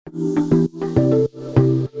Hi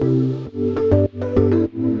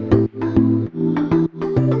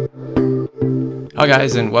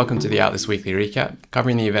guys, and welcome to the Atlas Weekly Recap,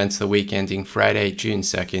 covering the events of the week ending Friday, June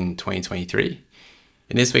 2nd, 2023.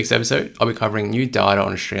 In this week's episode, I'll be covering new data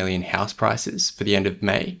on Australian house prices for the end of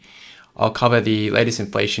May. I'll cover the latest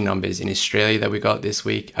inflation numbers in Australia that we got this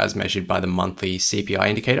week as measured by the monthly CPI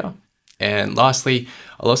indicator. And lastly,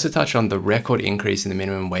 I'll also touch on the record increase in the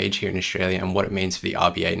minimum wage here in Australia and what it means for the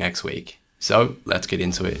RBA next week. So let's get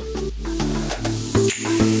into it.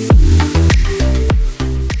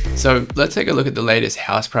 So let's take a look at the latest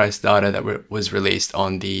house price data that was released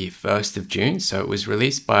on the 1st of June. So it was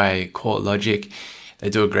released by CourtLogic.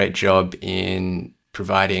 They do a great job in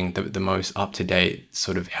providing the most up-to-date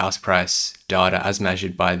sort of house price data as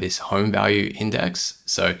measured by this home value index.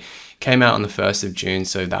 So came out on the 1st of June,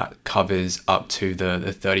 so that covers up to the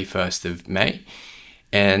 31st of May.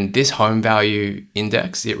 And this home value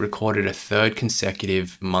index, it recorded a third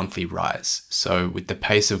consecutive monthly rise. So with the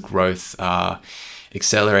pace of growth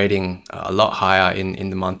accelerating a lot higher in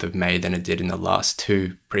the month of May than it did in the last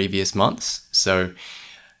two previous months. So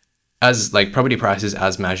as like property prices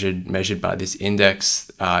as measured by this index,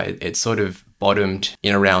 it sort of bottomed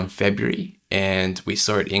in around February, and we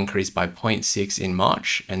saw it increase by 0.6 in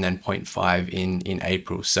March and then 0.5 in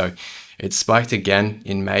April. So it spiked again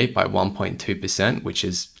in May by 1.2%, which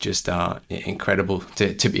is just incredible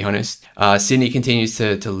to be honest. Sydney continues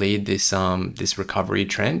to lead this recovery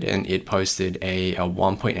trend, and it posted a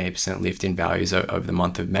 1.8% lift in values over the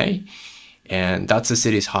month of May. And that's the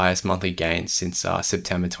city's highest monthly gain since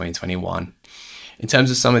September 2021. In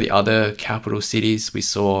terms of some of the other capital cities, we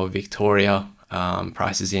saw Victoria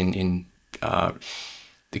prices in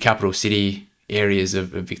the capital city areas of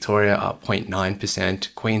Victoria up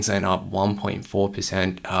 0.9%, Queensland up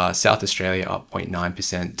 1.4%, South Australia up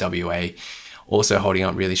 0.9%, WA also holding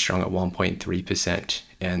up really strong at 1.3%.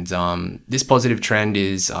 And this positive trend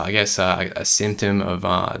is, I guess, a symptom of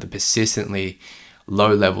the persistently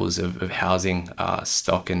low levels of housing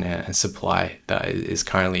stock and supply that is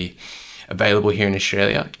currently available here in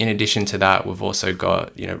Australia. In addition to that, we've also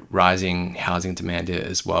got rising housing demand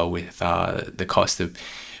as well, with the cost of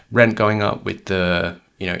rent going up, with the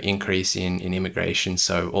increase in immigration.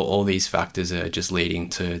 So all these factors are just leading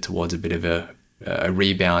towards a bit of a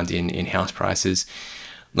rebound in house prices.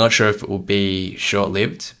 Not sure if it will be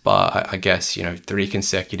short-lived, but I guess 3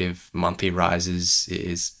 consecutive monthly rises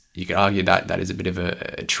is, you could argue that is a bit of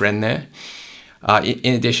a trend there.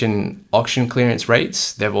 In addition, auction clearance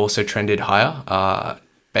rates, they've also trended higher,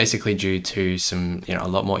 basically due to some, a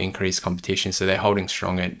lot more increased competition. So they're holding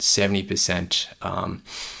strong at 70%,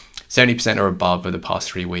 70% or above over the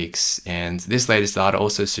past 3 weeks. And this latest data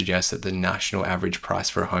also suggests that the national average price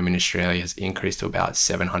for a home in Australia has increased to about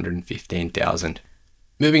 $715,000.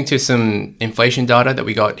 Moving to some inflation data that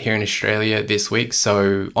we got here in Australia this week.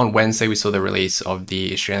 So on Wednesday, we saw the release of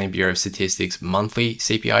the Australian Bureau of Statistics monthly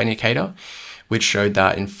CPI indicator, which showed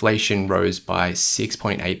that inflation rose by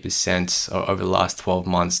 6.8% over the last 12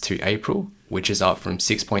 months to April, which is up from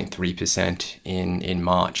 6.3% in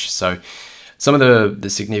March. So some of the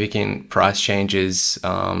significant price changes.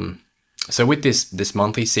 So with this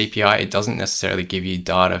monthly CPI, it doesn't necessarily give you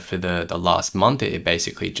data for the last month. It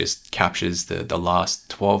basically just captures the last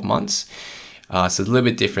 12 months. So it's a little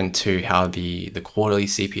bit different to how the quarterly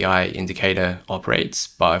CPI indicator operates.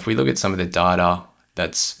 But if we look at some of the data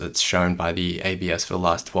that's shown by the ABS for the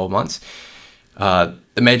last 12 months, the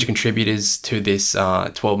major contributors to this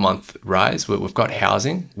 12-month rise, we've got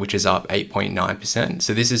housing, which is up 8.9%.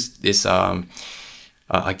 So this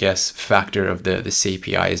I guess factor of the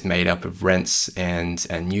CPI is made up of rents and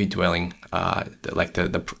new dwelling, like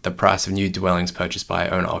the price of new dwellings purchased by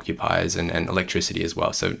owner occupiers, and electricity as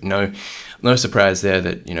well. So no surprise there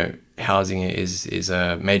that housing is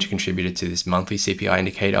a major contributor to this monthly CPI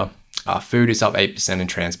indicator. Food is up 8% and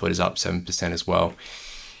transport is up 7% as well.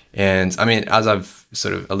 And I mean, as I've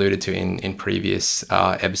sort of alluded to in previous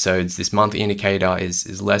episodes, this monthly indicator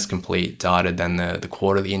is less complete data than the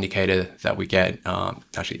quarterly indicator that we get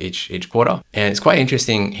actually each quarter. And it's quite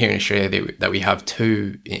interesting here in Australia that we have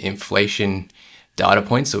two inflation data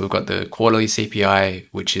points. So we've got the quarterly CPI,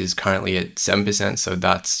 which is currently at 7%. So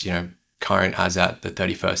that's current as at the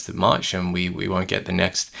 31st of March, and we won't get the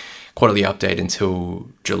next quarterly update until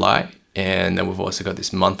July. And then we've also got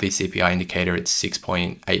this monthly CPI indicator at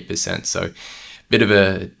 6.8%. So bit of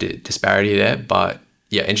a disparity there, but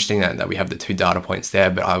yeah, interesting that we have the two data points there.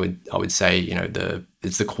 But I would say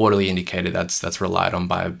it's the quarterly indicator that's relied on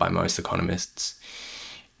by most economists.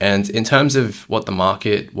 And in terms of what the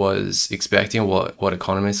market was expecting, what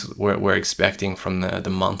economists were expecting from the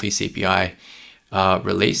monthly CPI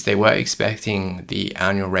released, they were expecting the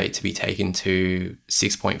annual rate to be taken to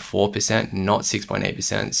 6.4%, not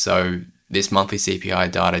 6.8%. So this monthly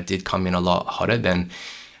CPI data did come in a lot hotter than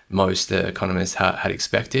most economists had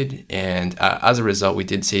expected. And as a result, we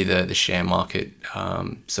did see the share market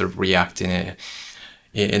sort of react in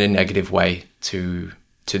a negative way to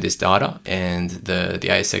this data, and the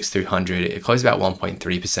ASX 200, it closed about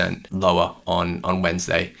 1.3% lower on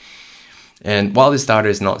Wednesday. And while this data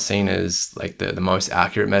is not seen as like the most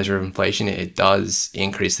accurate measure of inflation, it does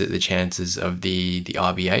increase the chances of the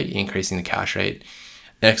RBA increasing the cash rate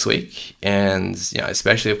next week. And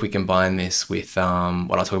especially if we combine this with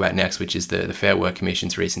what I'll talk about next, which is the Fair Work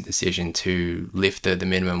Commission's recent decision to lift the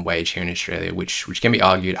minimum wage here in Australia, which can be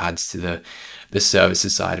argued adds to the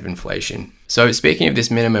services side of inflation. So speaking of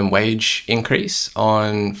this minimum wage increase,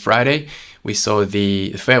 on Friday, we saw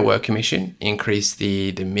the Fair Work Commission increase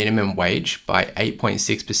the minimum wage by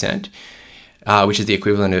 8.6%, which is the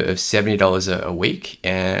equivalent of $70 a week.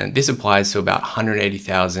 And this applies to about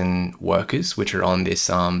 180,000 workers, which are on this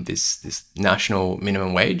national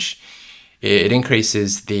minimum wage. It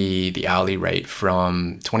increases the hourly rate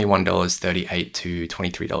from $21.38 to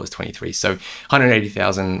 $23.23. So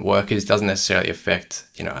 180,000 workers doesn't necessarily affect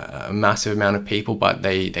a massive amount of people, but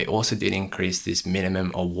they also did increase this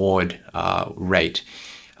minimum award rate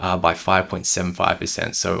by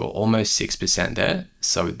 5.75%, so almost 6% there.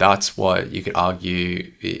 So that's what you could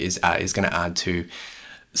argue is going to add to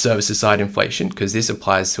services side inflation, because this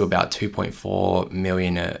applies to about 2.4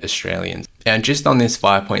 million Australians. And just on this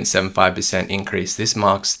 5.75% increase, this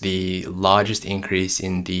marks the largest increase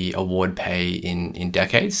in the award pay in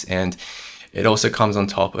decades. And it also comes on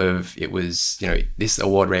top of, this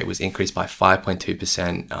award rate was increased by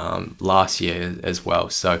 5.2% last year as well.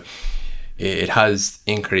 So it has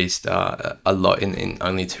increased a lot in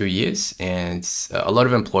only 2 years. And a lot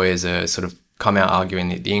of employers are sort of come out arguing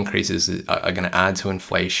that the increases are going to add to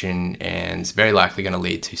inflation, and it's very likely going to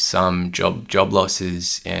lead to some job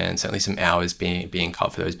losses, and certainly some hours being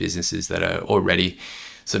cut for those businesses that are already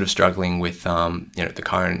sort of struggling with the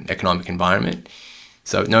current economic environment.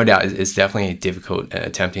 So no doubt it's definitely difficult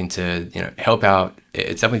attempting to help out.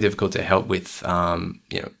 It's definitely difficult to help with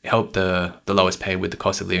help the lowest paid with the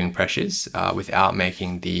cost of living pressures without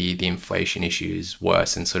making the inflation issues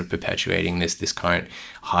worse and sort of perpetuating this current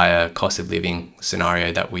higher cost of living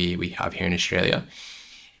scenario that we have here in Australia.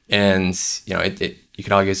 And you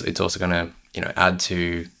could argue it's also going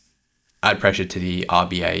to add pressure to the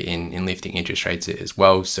RBA in lifting interest rates as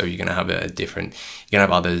well. So you're going to have you're going to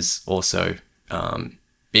have others also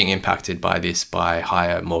being impacted by this, by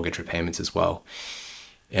higher mortgage repayments as well.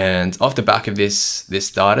 And off the back of this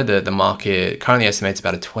data, the market currently estimates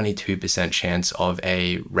about a 22% chance of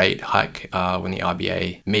a rate hike when the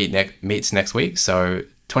RBA meets next week. So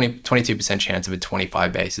 22% chance of a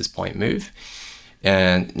 25 basis point move,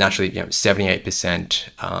 and naturally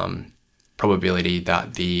 78% probability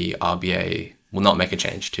that the RBA will not make a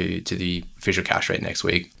change to the official cash rate next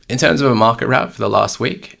week. In terms of a market wrap for the last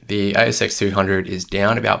week, the ASX 200 is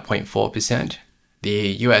down about 0.4%. The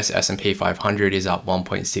US S&P 500 is up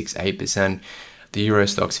 1.68%. The Euro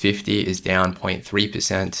Stoxx 50 is down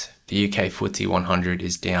 0.3%. The UK FTSE 100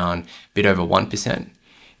 is down a bit over 1%.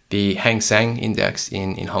 The Hang Seng Index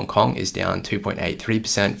in Hong Kong is down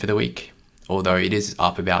 2.83% for the week, although it is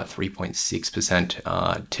up about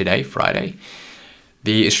 3.6% today, Friday.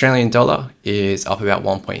 The Australian dollar is up about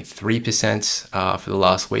 1.3% for the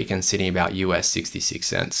last week and sitting about US 66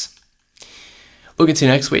 cents. Looking to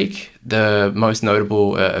next week, the most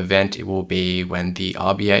notable event it will be when the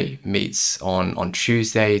RBA meets on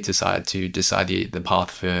Tuesday to decide the path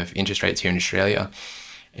for interest rates here in Australia.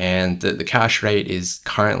 And the cash rate is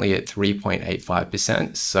currently at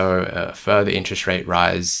 3.85%. So a further interest rate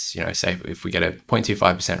rise, say if we get a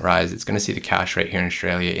 0.25% rise, it's going to see the cash rate here in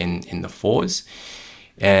Australia in the fours.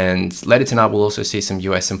 And later tonight, we'll also see some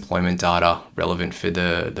US employment data relevant for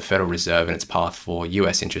the Federal Reserve and its path for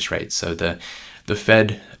US interest rates. So the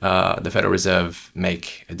Federal Reserve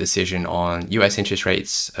make a decision on US interest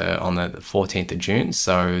rates on the 14th of June.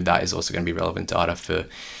 So that is also going to be relevant data for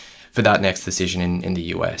that next decision in the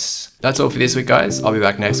US. That's all for this week, guys. I'll be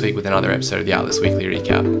back next week with another episode of the Atlas Weekly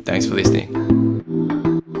Recap. Thanks for listening.